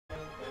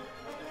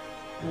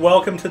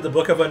Welcome to the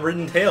Book of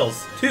Unwritten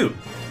Tales 2.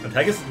 I'm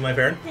Tygus, this is my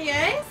parent. Hey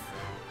guys.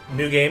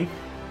 New game.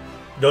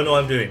 Don't know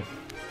what I'm doing.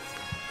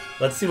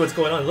 Let's see what's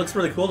going on. It looks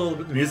really cool.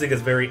 The music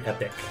is very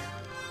epic.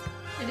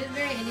 It is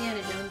very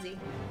Indiana Jonesy.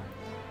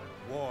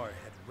 War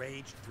had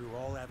raged through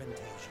all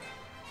Avantasia.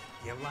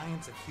 The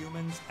alliance of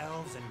humans,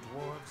 elves, and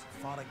dwarves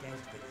fought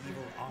against the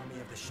evil army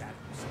of the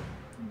Shadows.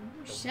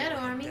 The Shadow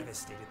war Army.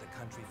 devastated the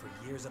country for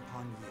years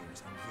upon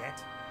years, and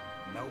yet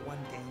no one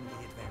gained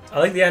the advantage. I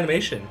like the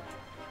animation.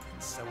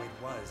 And so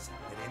it was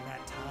that in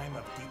that time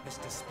of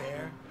deepest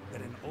despair,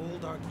 that an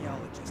old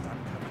archaeologist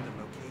uncovered the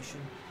location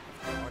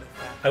of the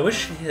artifact. I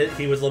wish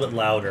he was a little bit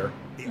louder.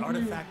 The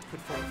artifact could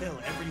fulfill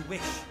every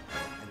wish,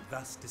 and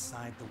thus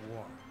decide the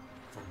war,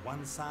 for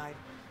one side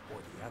or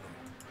the other.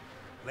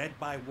 Led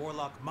by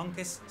Warlock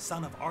Munkus,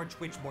 son of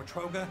Archwitch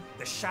Mortroga,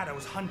 the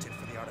Shadows hunted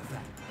for the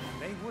artifact.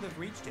 They would have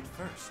reached it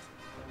first,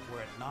 were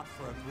it not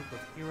for a group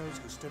of heroes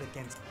who stood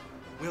against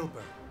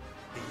Wilbur,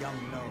 the young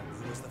gnome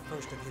who was the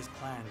first of his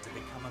clan to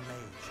become a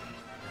mage.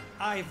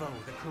 Ivo,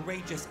 the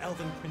courageous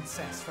elven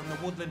princess from the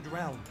Woodland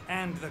Realm,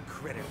 and the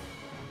Critter,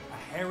 a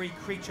hairy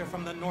creature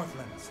from the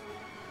Northlands,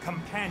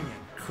 companion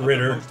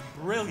Critter. of the most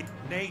brilliant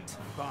Nate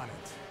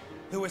Bonnet,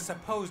 who was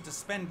supposed to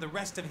spend the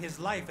rest of his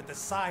life at the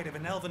side of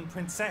an elven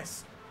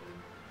princess,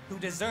 who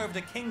deserved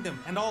a kingdom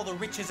and all the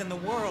riches in the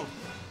world,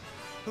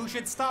 who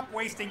should stop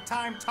wasting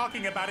time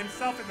talking about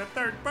himself in the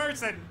third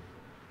person.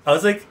 I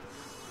was like,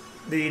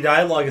 the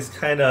dialogue is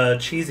kind of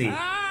cheesy,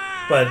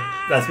 but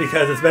that's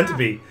because it's meant to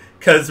be.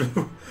 Because It's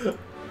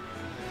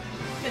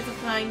a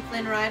flying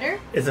Flynn Rider.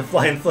 it's a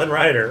flying Flynn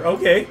Rider.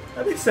 Okay,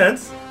 that makes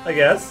sense, I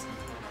guess.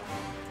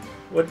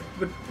 What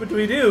do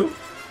we do?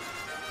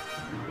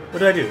 What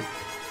do I do?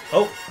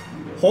 Oh,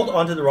 hold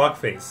on to the rock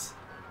face.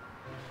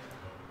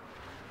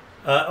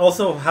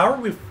 Also, how are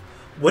we...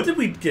 What did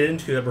we get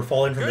into that we're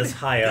falling from this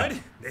high up?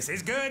 Good. This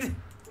is good.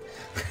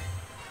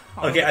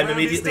 Okay, I'm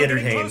immediately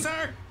entertained.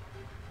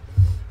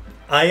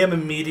 I am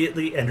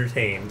immediately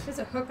entertained. There's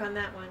a hook on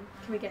that one.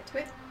 Can we get to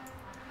it?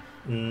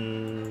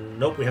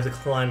 Nope, we have to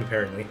climb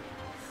apparently.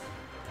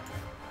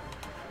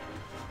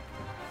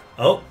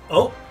 Oh,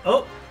 oh,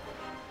 oh.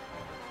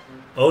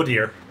 Oh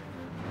dear.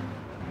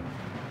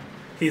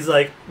 He's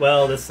like,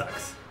 well, this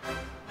sucks.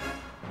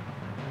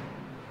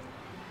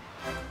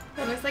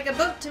 That looks like a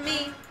boat to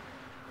me.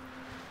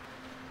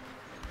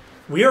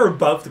 We are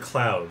above the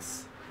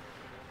clouds.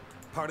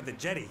 Part of the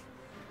jetty.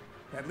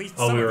 At least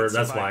Oh, some we of were- it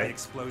that's survived why. the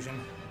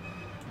explosion.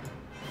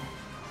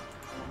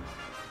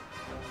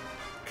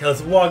 Okay,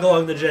 let's walk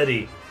along the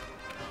jetty.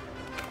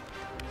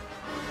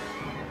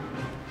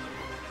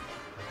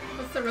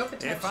 What's the rope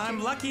attached If I'm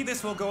to? lucky,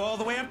 this will go all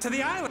the way up to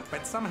the island,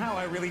 but somehow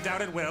I really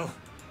doubt it will.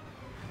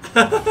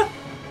 I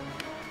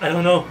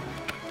don't know.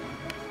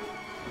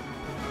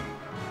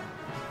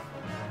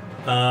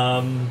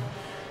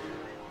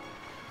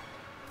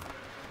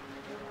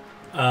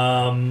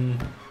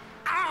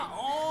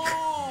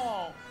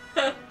 Ow!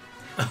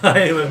 I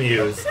am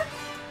amused.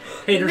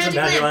 Hey, there's a Magic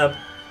magic lamp.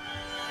 lamp.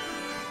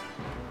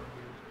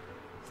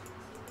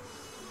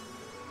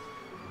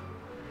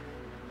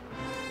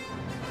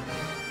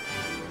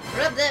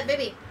 Rub that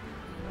baby.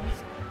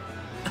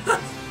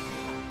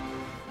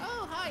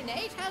 Oh, hi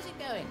Nate, how's it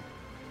going?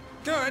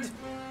 Good.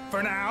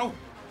 For now.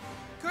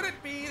 Could it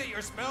be that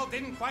your spell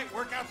didn't quite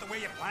work out the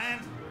way you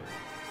planned?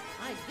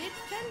 I did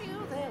tell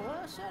you there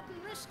were certain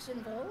risks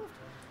involved.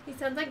 He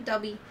sounds like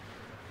Dubby.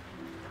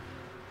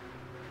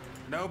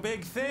 No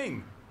big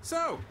thing.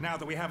 So, now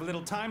that we have a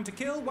little time to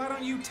kill, why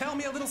don't you tell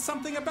me a little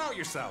something about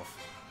yourself?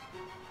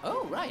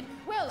 Oh, right.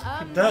 Well,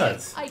 It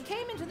does. I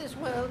came into this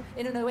world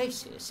in an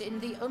oasis in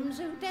the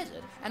Umzu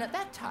Desert, and at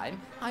that time,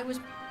 I was...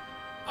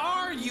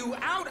 Are you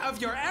out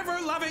of your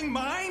ever-loving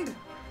mind?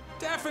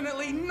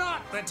 Definitely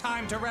not the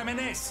time to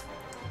reminisce.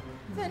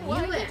 Then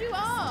why You did you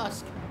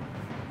asked.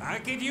 ask? I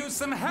could use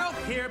some help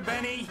here,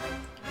 Benny.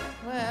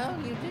 Well,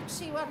 you did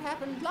see what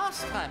happened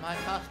last time I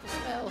cast a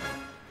spell.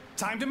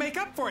 Time to make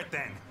up for it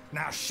then.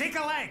 Now shake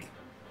a leg.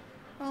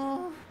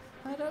 Oh,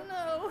 I don't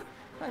know.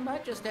 I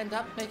might just end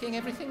up making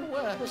everything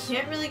worse.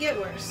 Can't really get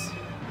worse.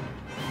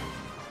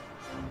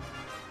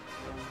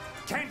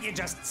 Can't you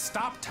just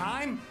stop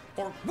time?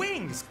 Or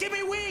wings! Give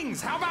me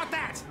wings! How about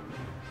that?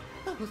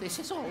 Oh, this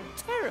is all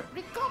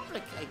terribly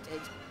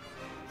complicated.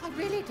 I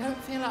really don't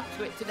feel up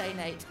to it today,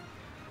 Nate.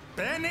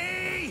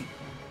 Benny!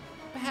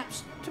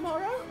 Perhaps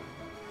tomorrow?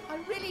 I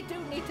really do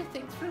need to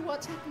think through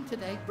what's happened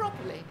today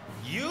properly.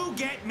 You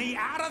get me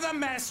out of the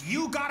mess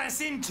you got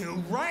us into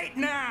right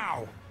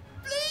now!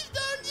 Please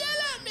don't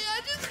yell at me!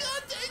 I just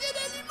can't take it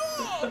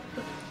anymore!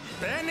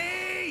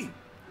 Benny!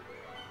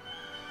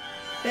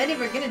 Betty,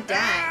 we're gonna die.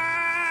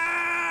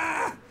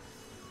 Ah!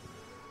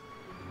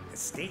 The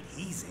state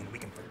he's in, we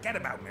can forget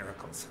about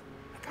miracles.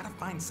 I gotta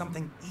find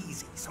something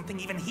easy, something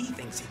even he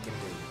thinks he can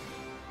do.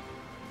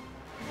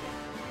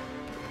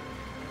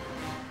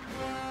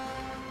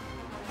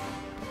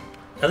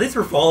 At least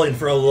we're falling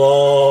for a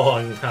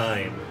long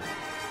time.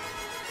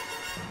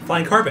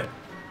 Flying carpet.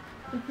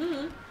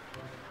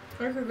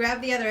 Or we could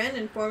grab the other end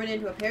and form it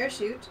into a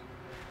parachute.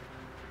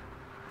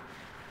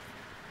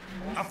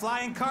 A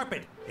flying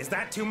carpet. Is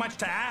that too much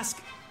to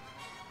ask?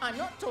 I'm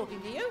not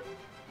talking to you.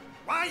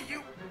 Why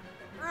you...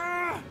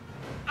 Ugh.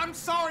 I'm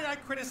sorry I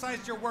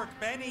criticized your work,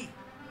 Benny.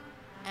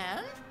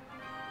 And?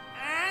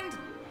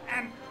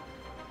 And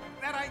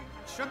that I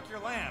shook your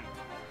lamp.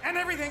 And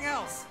everything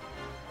else.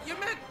 You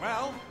meant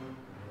well.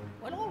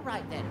 Well, all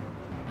right then.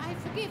 I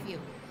forgive you.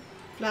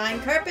 Flying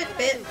carpet, What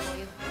can I do bitch. for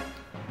you?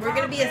 We're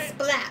gonna be a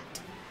splat.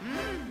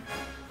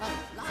 A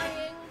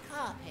flying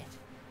carpet.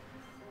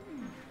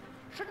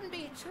 Shouldn't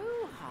be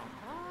too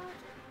hard.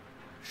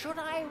 Should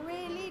I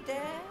really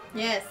dare?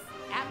 Yes.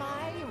 Am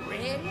I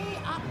really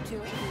up to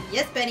it?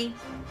 Yes, Benny.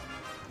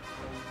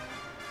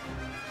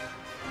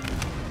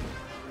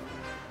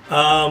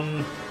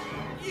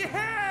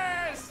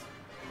 Yes!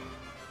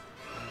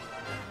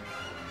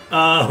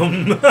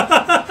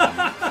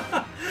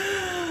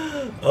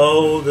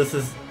 Oh, this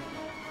is...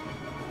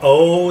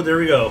 Oh, there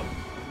we go.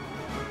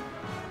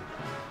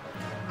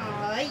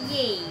 Aw,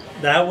 yeah.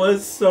 That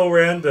was so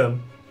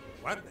random.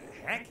 What the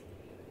heck?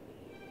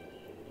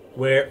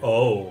 Where...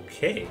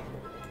 Okay.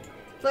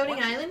 Floating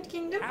What Island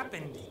Kingdom?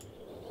 happened?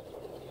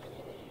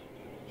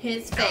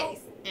 His face.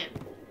 Yeah.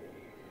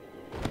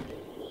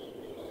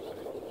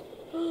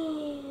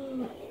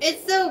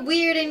 It's so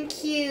weird and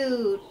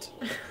cute.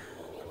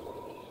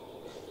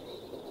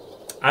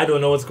 I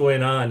don't know what's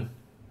going on.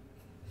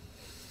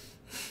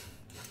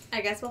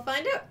 I guess we'll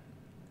find out.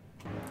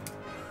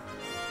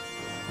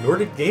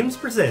 Nordic Games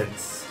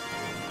presents...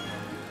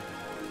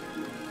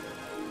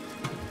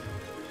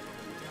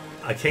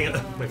 I can't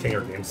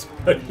hear games.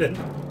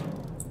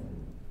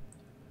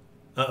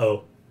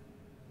 Uh-oh.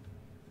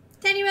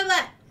 Tiny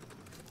roulette.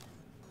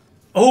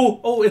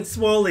 Oh, it's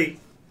Wally.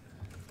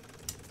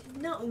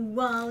 Not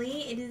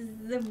Wally. It is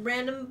the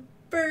random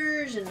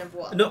version of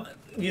Wally. No,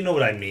 you know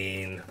what I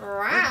mean.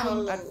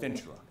 Welcome, Wow.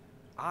 adventurer.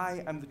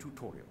 I am the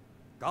tutorial,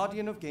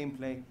 guardian of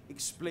gameplay,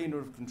 explainer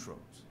of controls.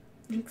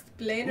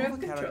 Explainer Move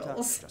of a character,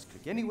 controls. just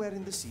click anywhere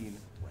in the scene,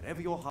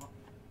 wherever your heart.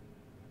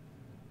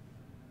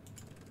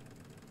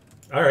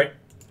 All right.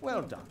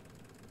 Well done.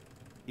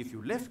 If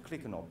you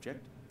left-click an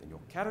object, then your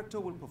character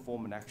will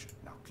perform an action.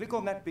 Now click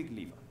on that big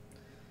lever.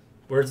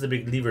 Where's the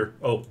big lever?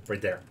 Oh,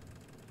 right there.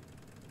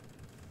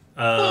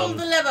 Pull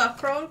the lever,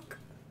 Kronk.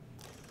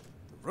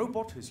 The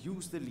robot has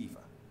used the lever,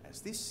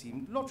 as this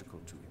seemed logical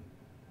to him.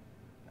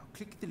 Now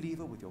click the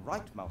lever with your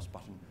right mouse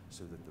button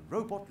so that the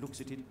robot looks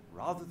at it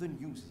rather than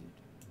uses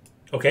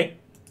it. Okay.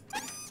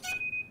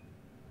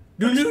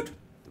 Doot.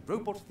 The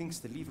robot thinks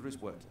the lever is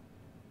working.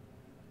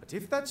 But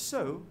if that's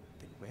so,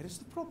 then where is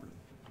the problem?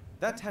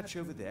 That hatch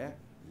over there,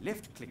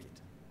 left-click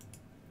it.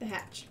 The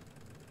hatch.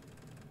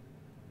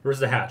 Where's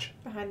the hatch?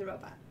 Behind the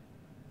robot.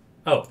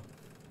 Oh.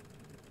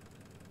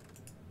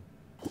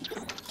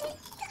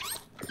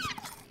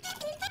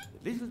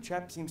 The little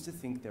chap seems to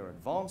think there are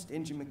advanced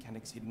engine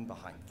mechanics hidden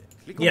behind there.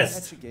 Click on Yes. the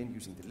hatch again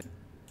using the left.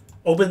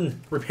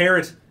 Open, repair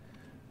it.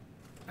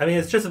 I mean,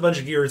 it's just a bunch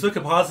of gears. What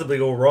could possibly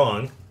go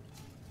wrong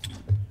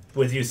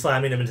with you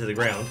slamming them into the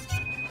ground?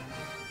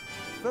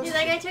 He's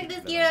like, I took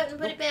this gear out and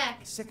put it back.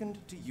 Second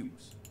to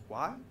use.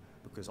 Why?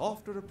 Because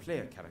after a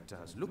player character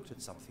has looked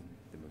at something,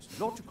 the most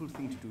logical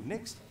thing to do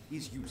next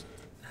is use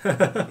it.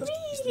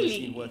 Is the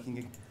machine working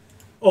again?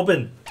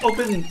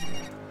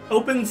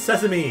 Open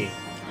sesame.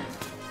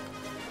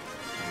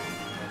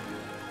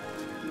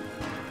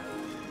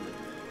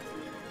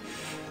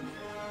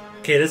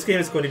 Okay, this game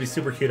is going to be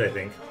super cute, I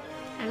think.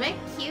 I like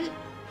cute.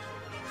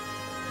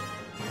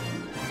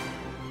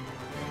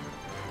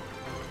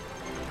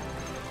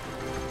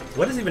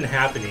 What is even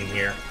happening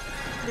here?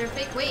 They're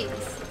fake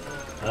waves.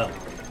 Oh.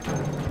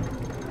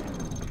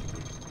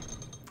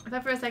 I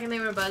thought for a second they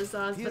were buzzsaws,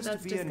 but Appears to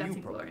that's be just a new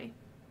Gutsy problem. Glory.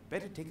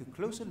 Better take a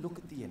closer look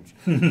at the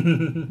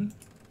engine.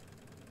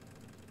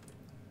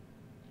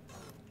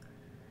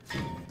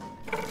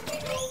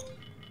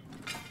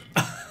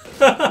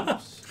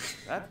 Oops,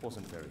 that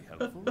wasn't very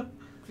helpful.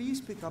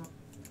 Please pick up.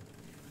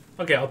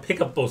 Okay, I'll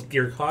pick up both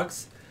gear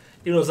cogs.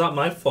 Even though it's not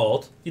my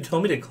fault. You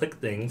told me to click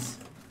things.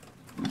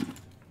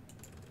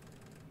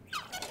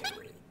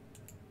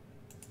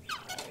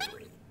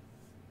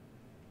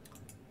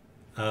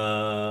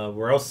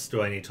 Where else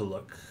do I need to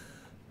look?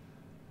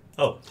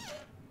 Oh.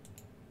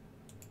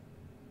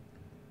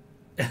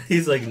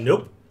 He's like,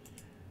 nope.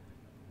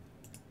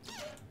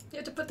 You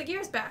have to put the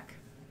gears back.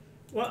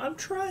 Well, I'm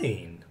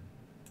trying.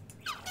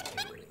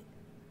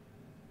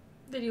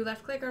 Did you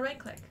left click or right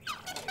click?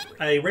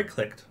 I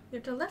right-clicked. You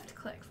have to left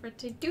click for it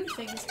to do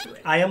things to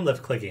it. I am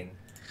left-clicking.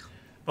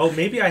 Oh,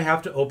 maybe I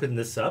have to open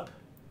this up?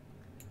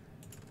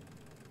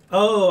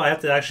 Oh, I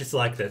have to actually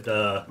select it.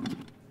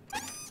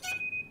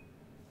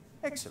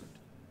 Excellent.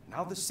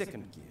 Now the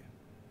second gear.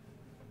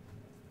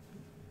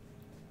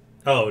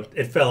 Oh,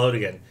 it fell out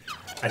again.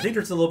 I think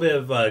there's a little bit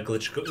of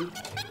glitch.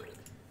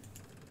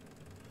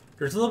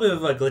 There's a little bit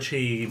of a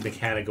glitchy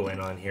mechanic going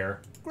on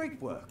here. Great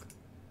work.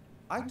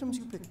 Items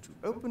you pick to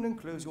open and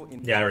close your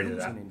inventory. Yeah, I already did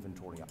Use that. an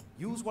inventory.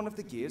 Use one of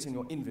the gears in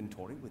your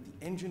inventory with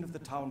the engine of the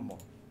town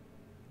model.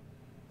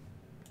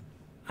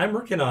 I'm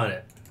working on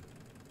it.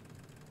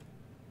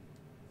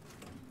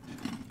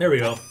 There we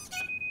go.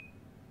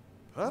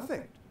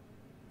 Perfect.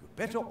 You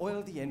better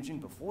oil the engine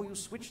before you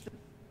switch the...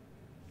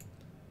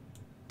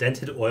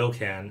 Dented oil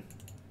can.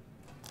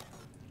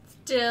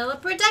 Still a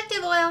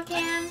protective oil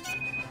can.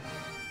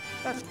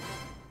 That's...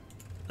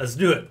 Let's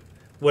do it.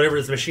 Whatever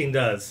this machine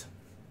does.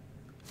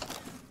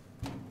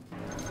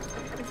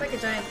 It's like a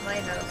giant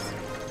lighthouse.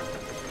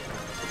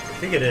 I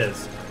think it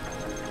is.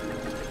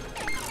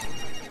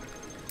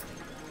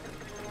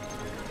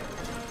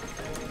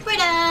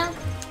 Britta!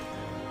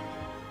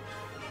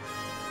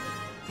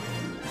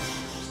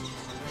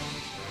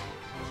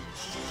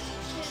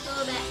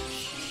 Go back.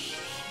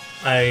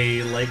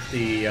 I like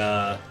the,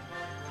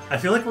 I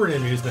feel like we're in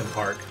an amusement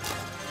park.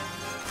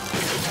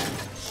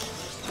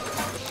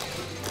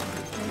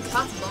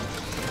 Impossible.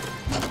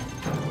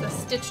 The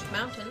stitched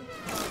mountain.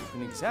 You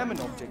can examine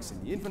objects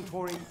in the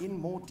inventory in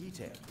more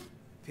detail.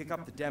 Pick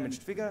up the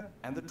damaged figure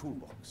and the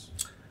toolbox.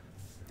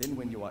 Then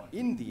when you are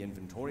in the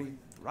inventory,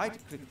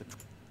 right-click the...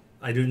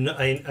 I do.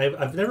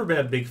 I've never been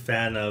a big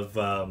fan of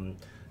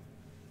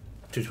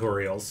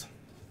tutorials.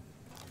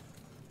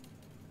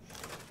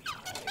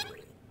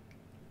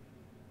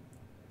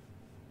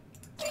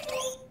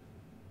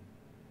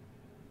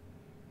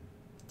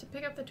 To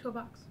pick up the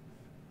toolbox.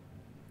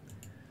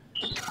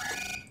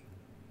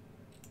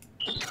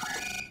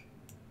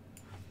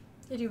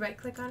 Did you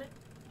right-click on it?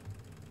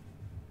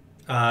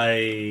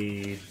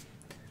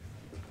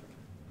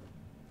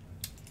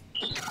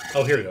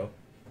 Oh, here we go.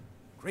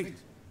 Great.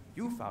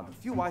 You found a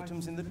few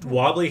items in the toolbox.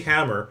 Wobbly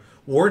hammer,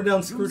 worn down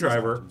Use these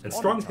screwdriver, items and on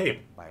strong each tape.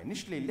 other by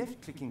initially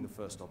left-clicking the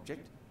first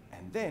object,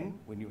 and then,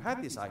 when you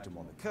have this item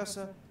on the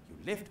cursor, you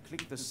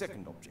left-click the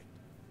second object.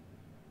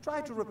 Try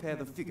to repair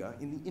the figure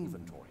in the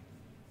inventory.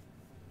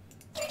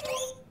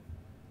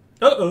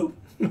 Uh-oh.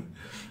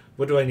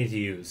 What do I need to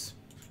use?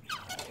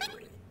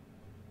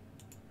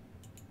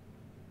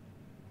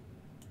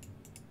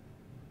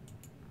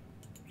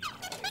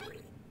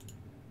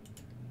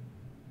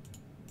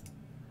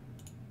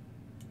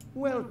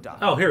 Well done.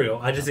 Oh, here we go.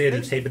 I just needed to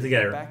Place tape it the figure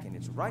together. back in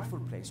its rightful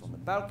place on the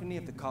balcony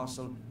of the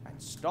castle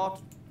and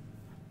start.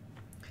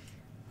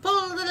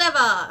 Pull the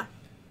lever!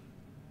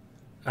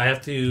 I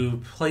have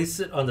to place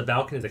it on the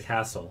balcony of the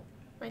castle.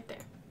 Right there.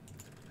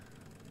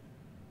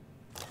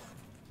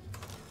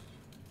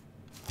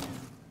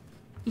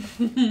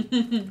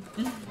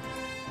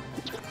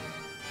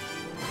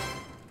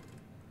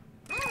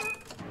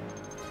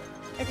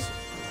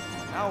 Excellent.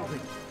 Now ready.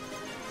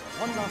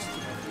 One last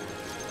tip.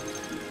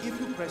 If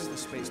you press the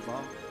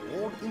spacebar,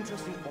 all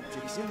interesting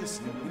objects in the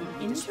scene will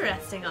be displayed.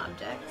 Interesting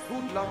objects.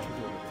 Good luck with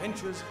your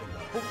adventures in the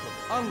book of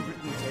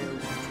Unwritten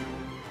Tales.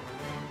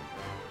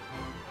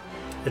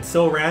 It's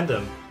so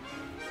random.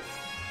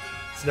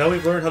 So now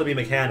we've learned how to be a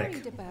mechanic.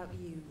 Worried about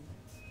you.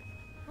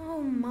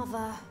 Oh,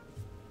 Mother.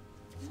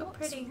 So What's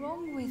pretty.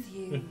 wrong with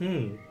you?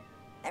 Mm-hmm.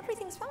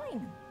 Everything's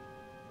fine.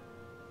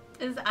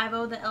 Is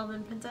Ivo the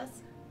elven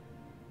princess?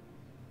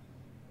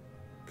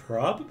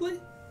 Probably?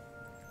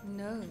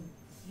 No,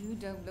 you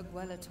don't look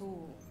well at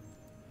all.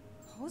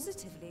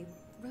 Positively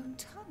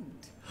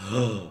rotund.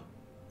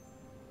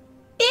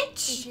 It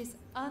Bitch! is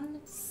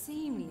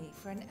unseemly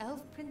for an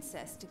elf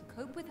princess to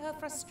cope with her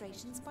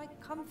frustrations by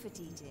comfort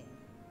eating.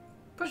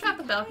 Push If off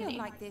the you carry on balcony.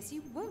 like this,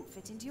 you won't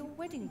fit into your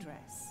wedding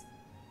dress.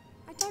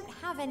 I don't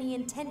have any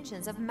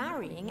intentions of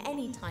marrying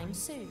anytime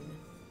soon.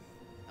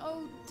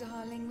 Oh,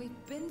 darling,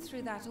 we've been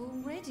through that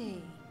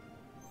already.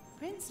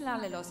 Prince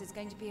Lalilos is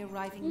going to be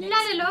arriving next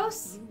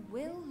Lalilos? week. You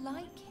will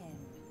like him.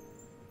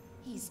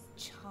 He's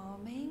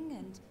charming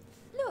and...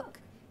 Look,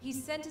 he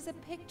sent us a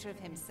picture of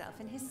himself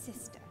and his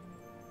sister.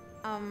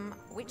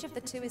 Which of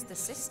the two is the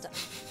sister?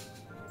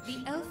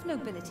 The elf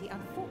nobility,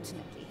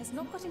 unfortunately, has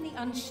not got any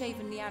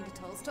unshaven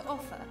Neanderthals to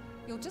offer.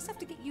 You'll just have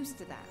to get used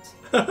to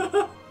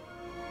that.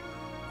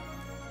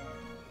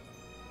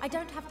 I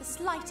don't have the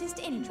slightest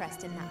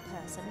interest in that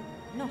person.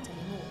 Not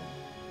anymore.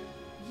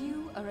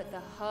 You are at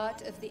the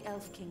heart of the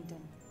Elf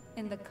Kingdom,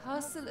 in the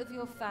castle of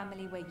your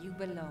family where you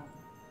belong.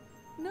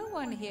 No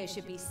one here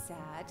should be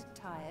sad,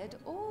 tired,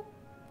 or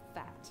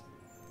fat.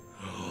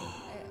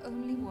 I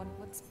only want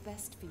what's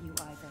best for you,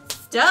 Ivo.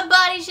 Stop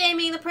body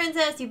shaming the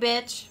princess, you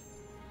bitch!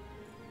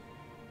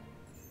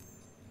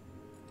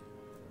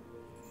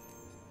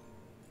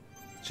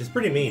 She's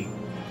pretty mean.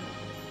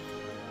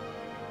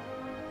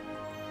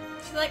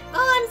 She's like,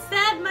 oh, I'm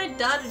sad my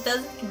daughter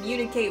doesn't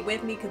communicate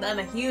with me because I'm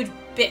a huge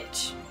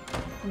bitch.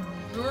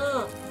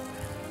 Ugh.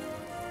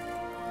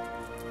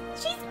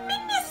 She's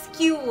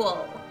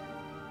minuscule.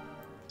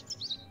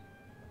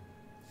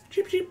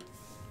 Cheep, cheep.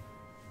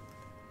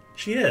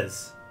 She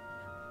is.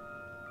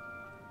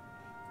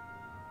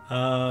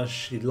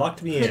 She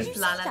locked me in. Did you see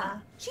La, la, la. that?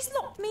 She's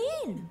locked me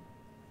in.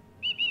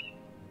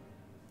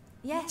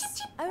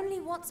 Yes, only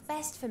what's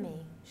best for me.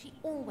 She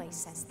always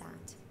says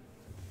that.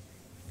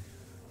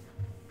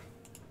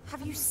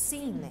 Have you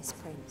seen this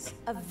prince?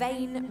 A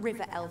vain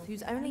river elf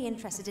who's only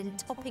interested in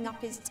topping up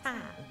his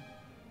tan.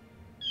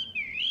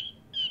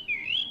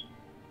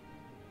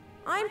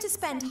 I'm to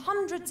spend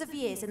hundreds of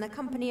years in the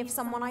company of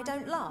someone I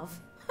don't love?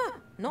 Huh,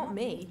 not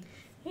me.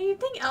 You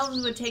think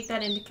elves would take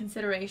that into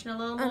consideration a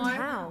little And more?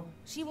 how?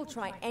 She will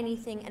try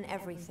anything and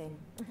everything.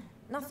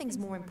 Nothing's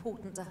more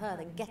important to her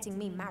than getting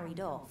me married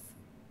off.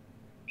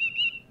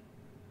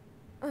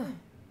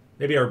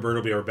 Maybe our bird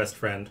will be our best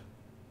friend.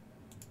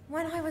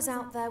 When I was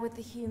out there with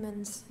the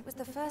humans, it was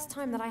the first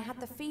time that I had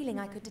the feeling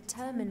I could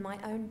determine my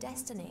own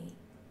destiny.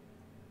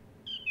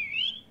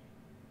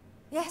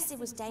 Yes, it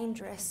was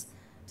dangerous.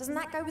 Doesn't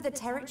that go with the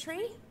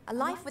territory? A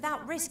life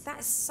without risk,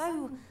 that's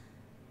so...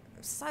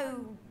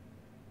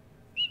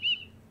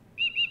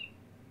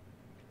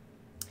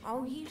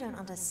 Oh, you don't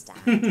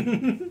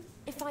understand.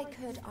 If I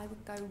could, I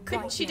would go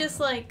Couldn't right she now. just,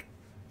 like,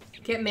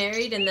 get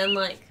married and then,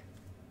 like,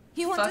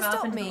 You want fuck to off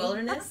stop into the me?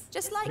 wilderness?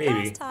 Just like Maybe.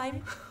 last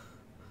time.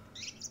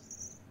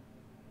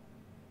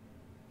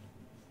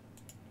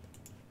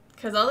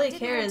 because all they Didn't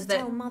care want is to that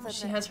tell Mother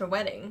she that- has her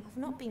wedding. I've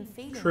not been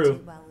feeling True.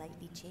 too well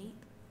lately, Cheap.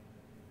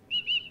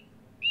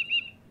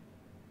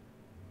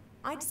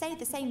 I'd say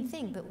the same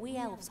thing, but we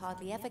elves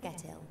hardly ever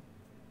get ill.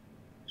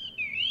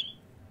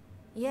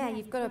 Yeah,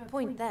 you've got a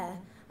point there.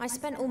 I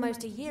spent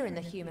almost a year in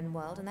the human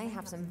world, and they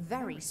have some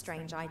very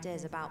strange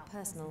ideas about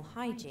personal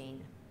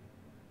hygiene.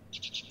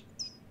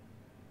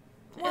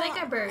 I like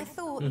our bird. I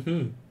thought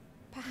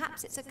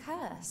perhaps it's a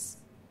curse.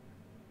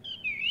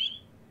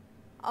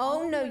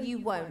 Oh, no, you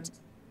won't.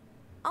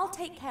 I'll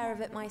take care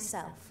of it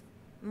myself.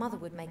 Mother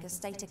would make a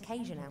state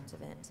occasion out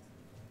of it.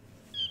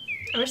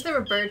 I wish there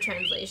were bird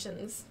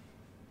translations.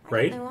 I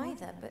Right? don't know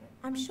either, but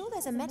I'm sure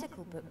there's a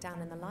medical book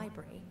down in the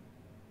library.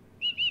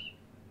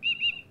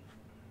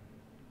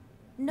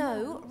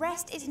 No,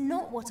 rest is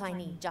not what I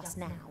need just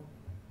now.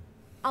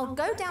 I'll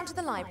go down to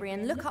the library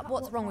and look up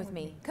what's wrong with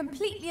me,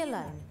 completely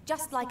alone,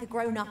 just like a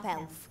grown-up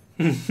elf.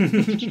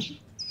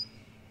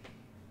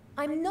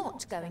 I'm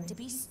not going to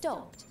be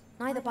stopped,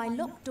 neither by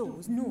locked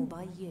doors nor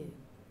by you.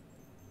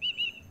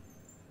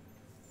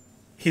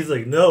 He's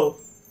like, no.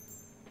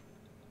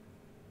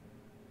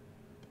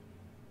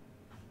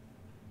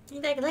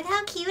 He's like, look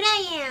how cute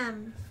I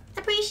am.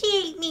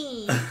 Appreciate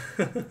me.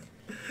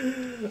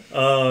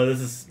 Oh,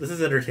 this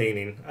is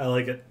entertaining. I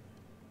like it.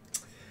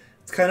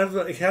 It kind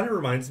of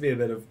reminds me a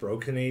bit of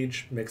Broken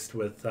Age mixed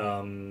with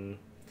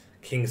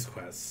King's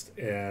Quest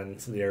and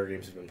some of the other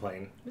games we've been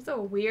playing. There's a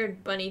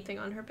weird bunny thing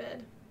on her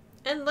bed.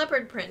 And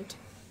leopard print.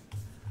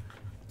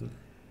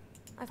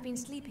 I've been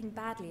sleeping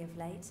badly of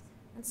late,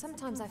 and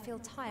sometimes I feel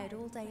tired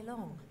all day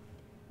long.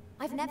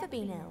 I've never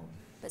been ill,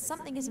 but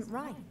something isn't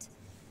right.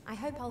 I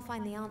hope I'll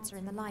find the answer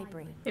in the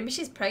library. Maybe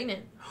she's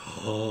pregnant.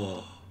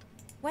 Oh.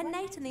 When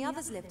Nate and the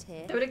others lived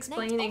here, That would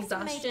explain Nate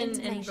often made exhaustion and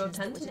intimations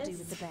that were to do rotunditis.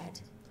 with the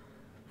bed.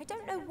 I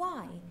don't know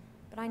why,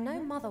 but I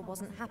know Mother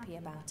wasn't happy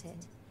about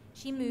it.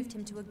 She moved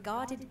him to a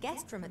guarded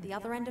guest room at the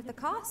other end of the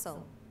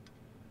castle.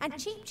 And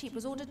Cheap Cheap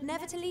was ordered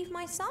never to leave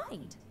my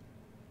side.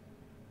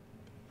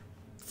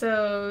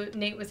 So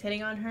Nate was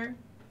hitting on her.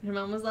 And her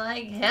mom was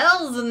like,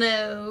 hells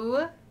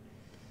no.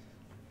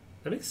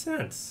 That makes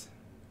sense.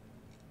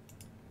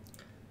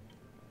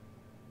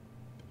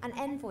 An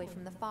envoy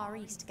from the Far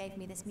East gave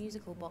me this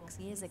musical box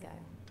years ago.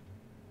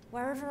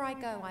 Wherever I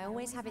go, I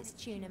always have its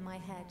tune in my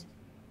head.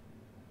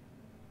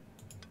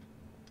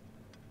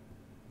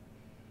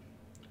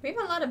 We have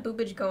a lot of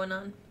boobage going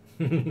on.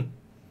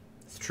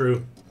 It's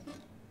true.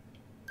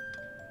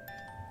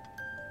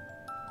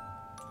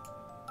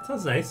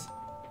 Sounds nice.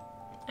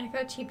 I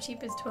thought Cheap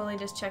Cheap is totally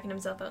just checking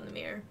himself out in the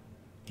mirror.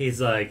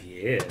 He's like,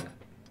 yeah.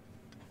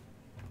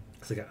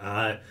 It's like,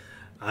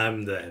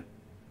 I'm the I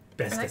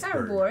bestest like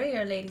our bird.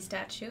 warrior lady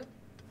statue.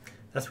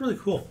 That's really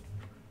cool.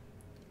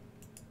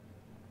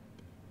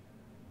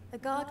 A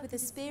guard with a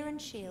spear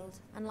and shield,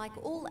 and like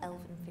all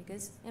elven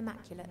figures,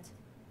 immaculate.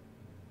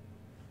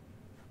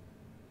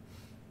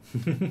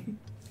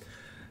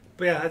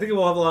 But yeah, I think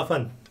we'll have a lot of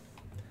fun.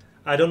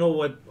 I don't know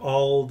what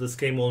all this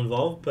game will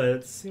involve, but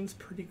it seems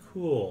pretty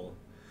cool.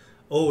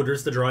 Oh,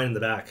 there's the drawing in the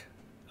back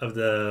of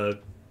the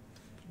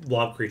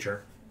blob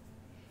creature.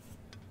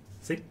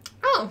 See?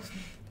 Oh.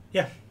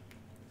 Yeah.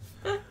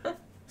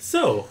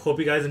 So, hope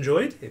you guys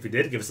enjoyed. If you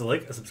did, give us a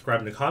like, a subscribe,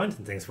 and a comment,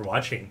 and thanks for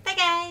watching.